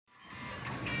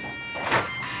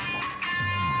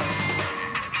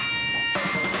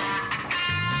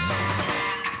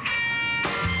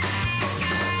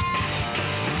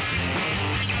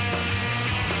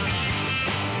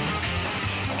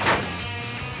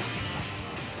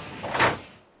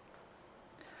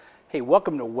Hey,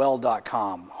 welcome to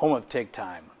Weld.com, home of TIG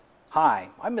time. Hi,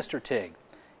 I'm Mr. TIG,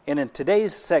 and in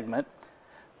today's segment,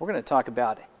 we're going to talk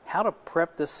about how to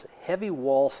prep this heavy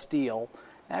wall steel.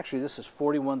 Actually, this is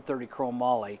 4130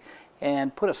 chromoly,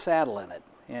 and put a saddle in it.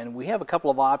 And we have a couple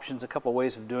of options, a couple of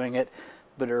ways of doing it.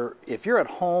 But if you're at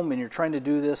home and you're trying to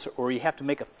do this, or you have to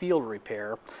make a field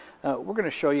repair, we're going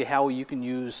to show you how you can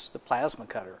use the plasma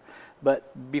cutter.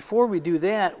 But before we do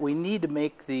that, we need to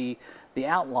make the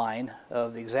outline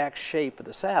of the exact shape of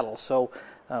the saddle. So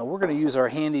we're going to use our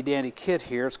handy dandy kit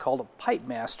here. It's called a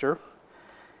PipeMaster.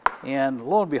 And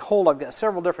lo and behold, I've got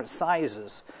several different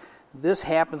sizes. This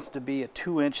happens to be a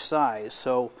 2-inch size,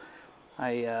 so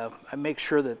I make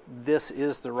sure that this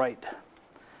is the right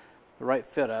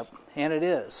fit up, and it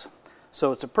is.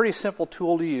 So it's a pretty simple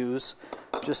tool to use.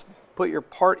 Just put your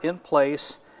part in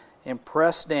place and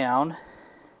press down.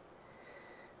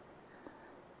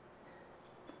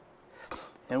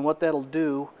 And what that'll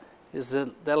do is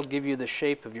that'll give you the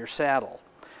shape of your saddle.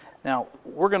 Now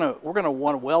we're gonna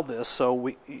want to weld this,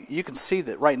 so you can see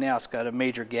that right now it's got a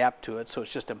major gap to it, so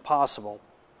it's just impossible.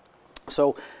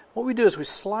 So what we do is we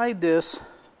slide this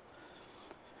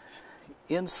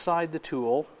inside the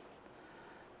tool,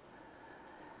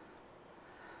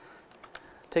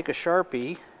 take a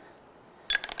Sharpie,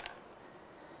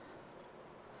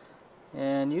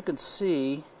 and you can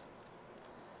see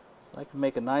I can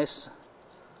make a nice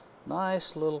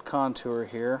little contour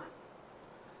here.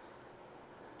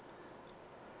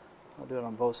 I'll do it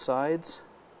on both sides.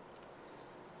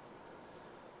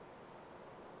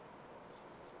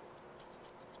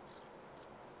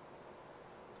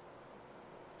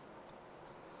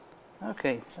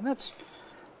 Okay, and that's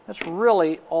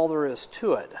really all there is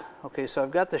to it. Okay, so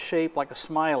I've got the shape like a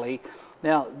smiley.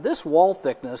 Now this wall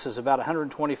thickness is about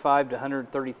 125 to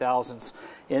 130 thousandths,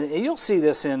 and you'll see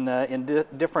this in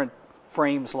different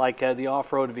frames like the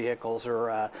off-road vehicles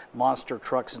or monster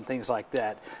trucks and things like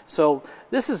that. So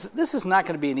this is not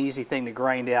going to be an easy thing to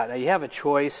grind out. Now you have a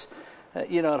choice.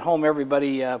 You know, at home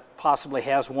everybody possibly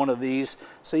has one of these,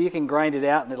 so you can grind it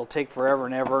out and it'll take forever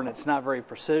and ever, and it's not very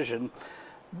precision.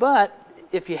 But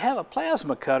if you have a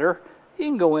plasma cutter, you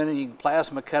can go in and you can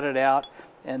plasma cut it out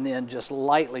and then just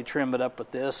lightly trim it up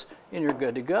with this, and you're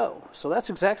good to go. So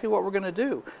that's exactly what we're going to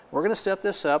do. We're going to set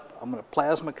this up. I'm going to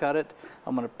plasma cut it.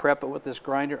 I'm going to prep it with this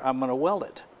grinder. I'm going to weld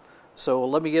it. So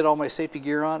let me get all my safety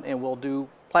gear on, and we'll do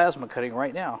plasma cutting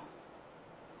right now.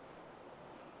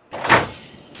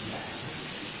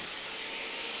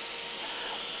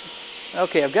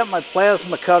 Okay, I've got my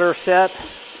plasma cutter set.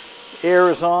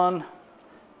 Air is on.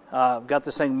 I've got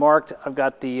this thing marked. I've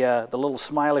got the little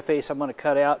smiley face I'm going to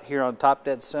cut out here on top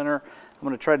dead center. I'm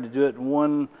going to try to do it in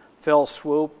one fell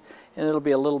swoop, and it'll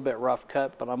be a little bit rough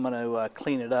cut, but I'm going to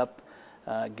clean it up,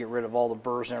 get rid of all the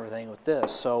burrs and everything with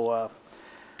this. So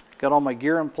got all my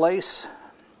gear in place,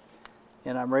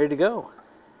 and I'm ready to go.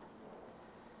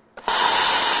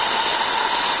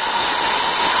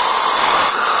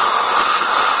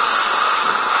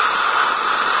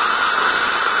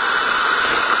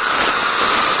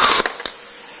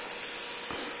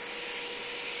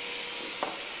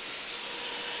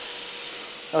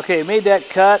 Okay, made that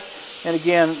cut, and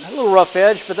again, a little rough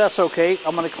edge, but that's okay.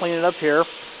 I'm going to clean it up here,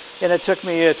 and it took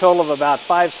me a total of about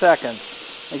 5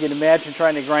 seconds. You can imagine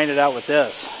trying to grind it out with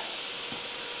this.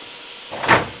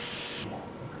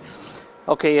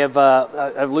 Okay,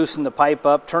 I've loosened the pipe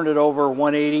up, turned it over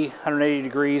 180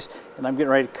 degrees, and I'm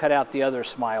getting ready to cut out the other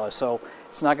smiley, so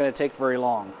it's not going to take very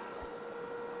long.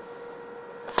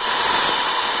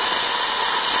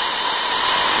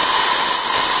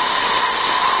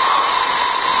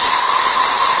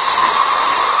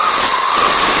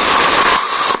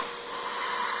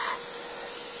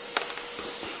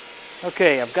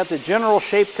 Okay, I've got the general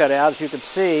shape cut out, as you can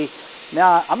see.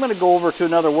 Now I'm going to go over to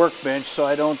another workbench so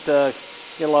I don't get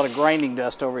a lot of grinding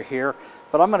dust over here.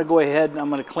 But I'm going to go ahead and I'm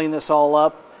going to clean this all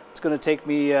up. It's going to take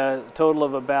me a total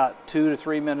of about 2 to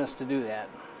 3 minutes to do that.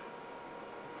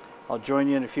 I'll join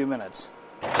you in a few minutes.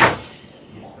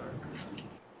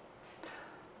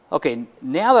 Okay,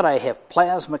 now that I have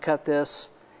plasma cut this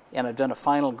and I've done a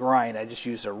final grind, I just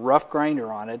used a rough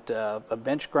grinder on it. A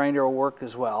bench grinder will work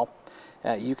as well.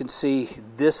 You can see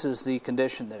this is the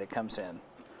condition that it comes in.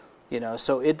 You know,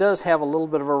 so it does have a little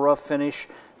bit of a rough finish,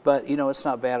 but you know, it's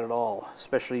not bad at all,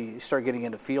 especially you start getting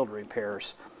into field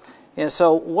repairs. And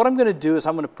so what I'm going to do is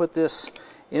I'm going to put this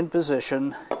in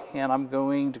position, and I'm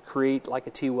going to create like a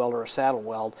T-weld or a saddle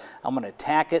weld. I'm going to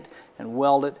tack it and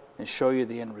weld it and show you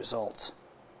the end results.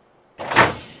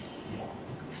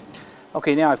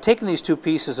 Okay, now I've taken these two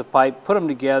pieces of pipe, put them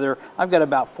together. I've got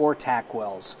about 4 tack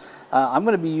welds. I'm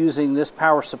going to be using this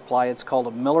power supply. It's called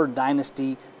a Miller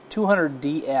Dynasty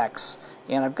 200DX,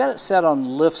 and I've got it set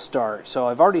on lift start. So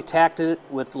I've already tacked it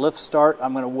with lift start.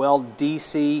 I'm going to weld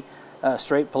DC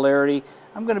straight polarity.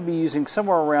 I'm going to be using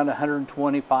somewhere around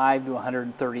 125 to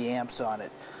 130 amps on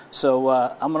it. So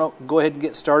I'm going to go ahead and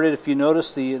get started. If you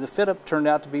notice, the fit up turned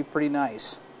out to be pretty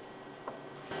nice.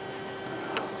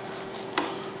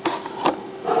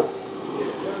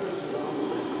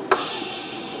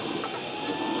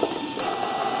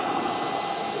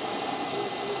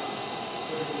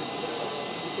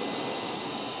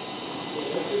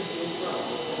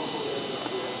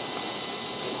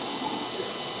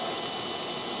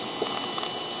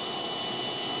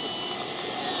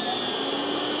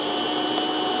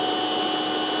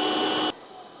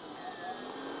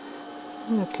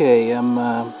 Okay, I'm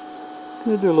going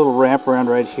to do a little wraparound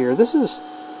right here. This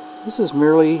is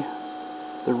merely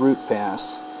the root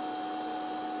pass.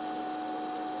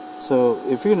 So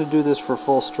if you're going to do this for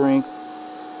full strength,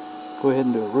 go ahead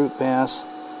and do a root pass.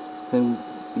 Then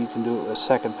you can do a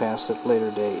second pass at a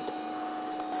later date.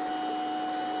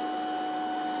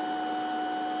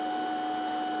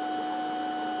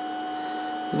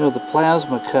 You know, the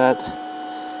plasma cut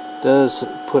does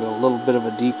put a little bit of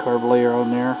a decarb layer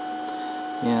on there,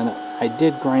 and I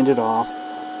did grind it off.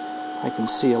 I can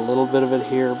see a little bit of it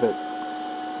here, but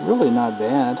really not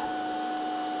bad.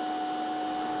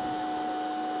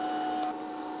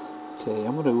 Okay,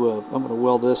 I'm going to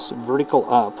weld this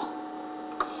vertical up.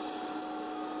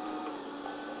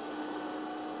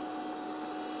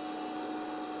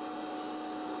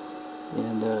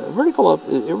 And vertical up,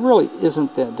 it really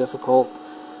isn't that difficult.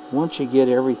 Once you get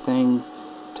everything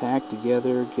tacked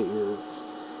together, get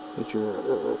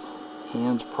your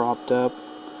hands propped up,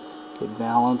 get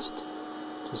balanced,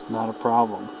 just not a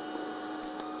problem.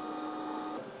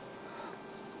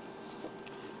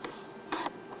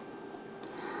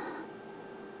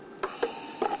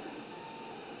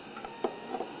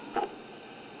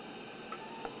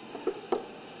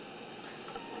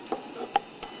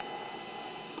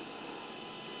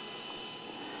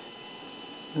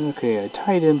 Okay, I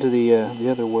tied into the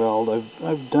other weld.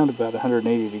 I've done about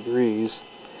 180 degrees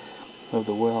of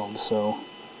the weld, so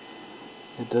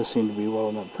it does seem to be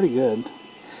welding up pretty good.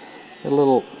 Got a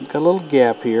little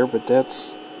gap here, but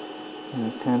that's, you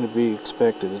know, kind of be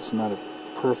expected. It's not a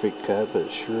perfect cut, but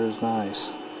it sure is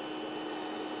nice.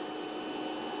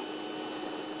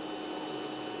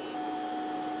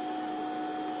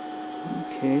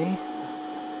 Okay,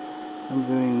 I'm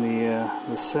doing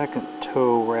the second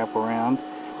toe wrap around.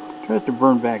 Tries to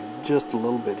burn back just a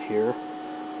little bit here,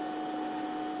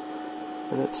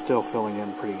 but it's still filling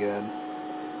in pretty good.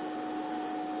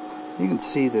 You can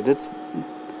see that it's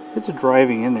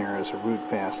driving in there as a root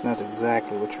pass, and that's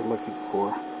exactly what you're looking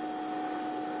for.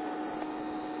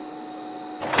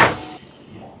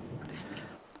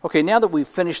 Okay, now that we've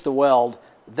finished the weld,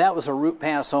 that was a root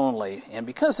pass only, and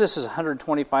because this is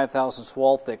 125 thousandths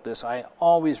wall thickness, I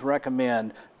always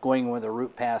recommend going with a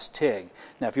root pass TIG.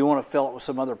 Now if you want to fill it with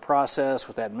some other process,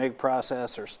 with that MIG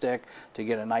process or stick to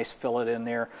get a nice fillet in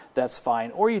there, that's fine.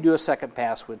 Or you do a second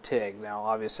pass with TIG. Now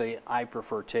obviously I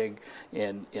prefer TIG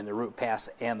in the root pass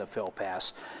and the fill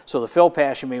pass. So the fill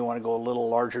pass, you may want to go a little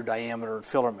larger diameter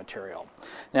filler material.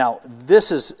 Now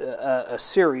this is a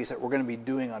series that we're going to be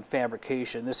doing on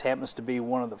fabrication. This happens to be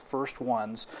one of the first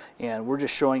ones, and we're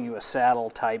just showing you a saddle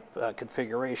type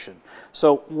configuration.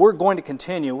 So we're going to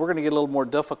continue. We're going to get a little more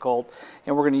difficult,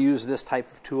 and we're going to use this type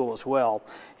of tool as well,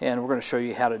 and we're going to show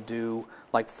you how to do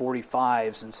like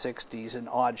 45s and 60s and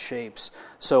odd shapes.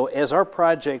 So as our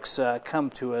projects come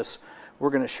to us, we're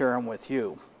going to share them with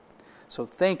you. So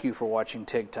thank you for watching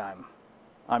TIG Time.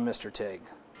 I'm Mr. TIG.